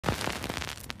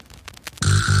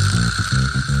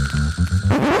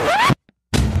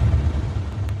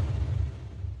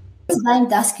dying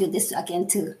to ask you this again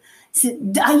too. So,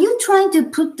 are you trying to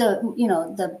put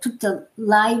the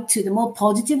light to the more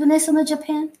positiveness on the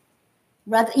Japan,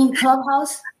 rather in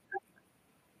Clubhouse?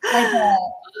 Like,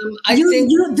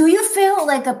 do you feel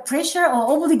like a pressure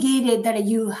or obligated that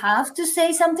you have to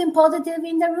say something positive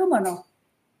in the room or no?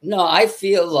 No, I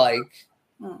feel like.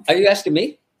 Are you asking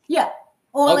me? Yeah.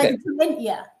 Or okay.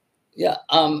 Yeah. Yeah.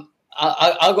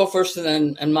 I'll go first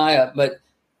and then Maya. But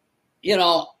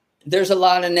there's a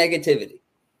lot of negativity.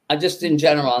 Just in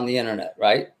general on the internet,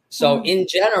 right? So in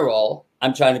general,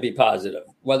 I'm trying to be positive,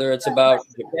 whether it's about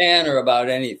Japan or about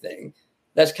anything.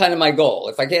 That's kind of my goal.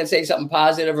 If I can't say something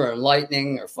positive or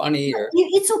enlightening or funny, or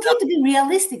it's okay to be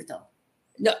realistic, though.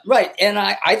 No, right. And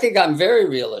I think I'm very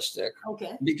realistic.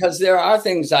 Okay. Because there are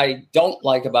things I don't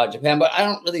like about Japan, but I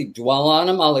don't really dwell on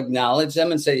them. I'll acknowledge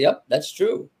them and say, yep, that's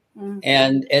true.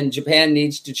 And Japan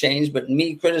needs to change, but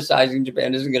me criticizing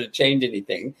Japan isn't going to change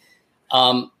anything.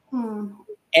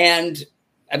 And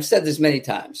I've said this many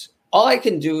times. All I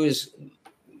can do is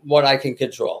what I can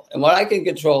control. And what I can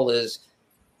control is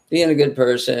being a good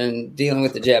person, dealing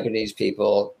with the Japanese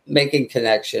people, making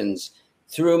connections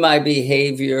through my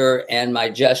behavior and my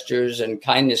gestures and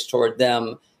kindness toward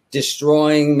them,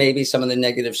 destroying maybe some of the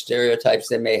negative stereotypes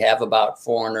they may have about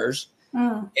foreigners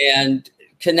and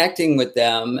connecting with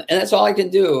them. And that's all I can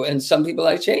do. And some people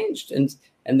I changed and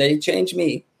they changed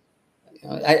me.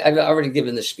 I've already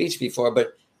given the speech before,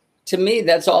 but to me,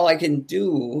 that's all I can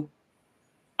do.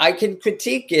 I can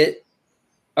critique it,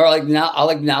 or I'll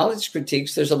acknowledge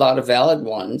critiques. There's a lot of valid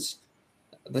ones,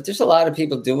 but there's a lot of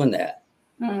people doing that.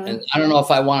 And I don't know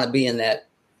if I want to be in that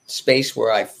space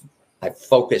where I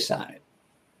focus on it.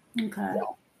 Okay.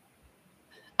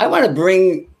 I want to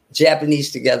bring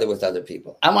Japanese together with other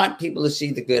people. I want people to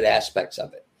see the good aspects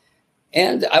of it.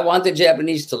 And I want the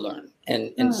Japanese to learn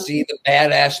and see the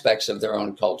bad aspects of their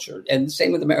own culture. And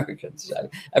same with Americans.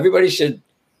 Everybody should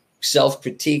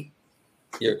self-critique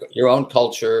your own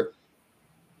culture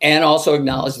and also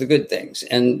acknowledge the good things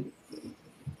and,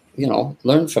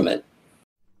 learn from it.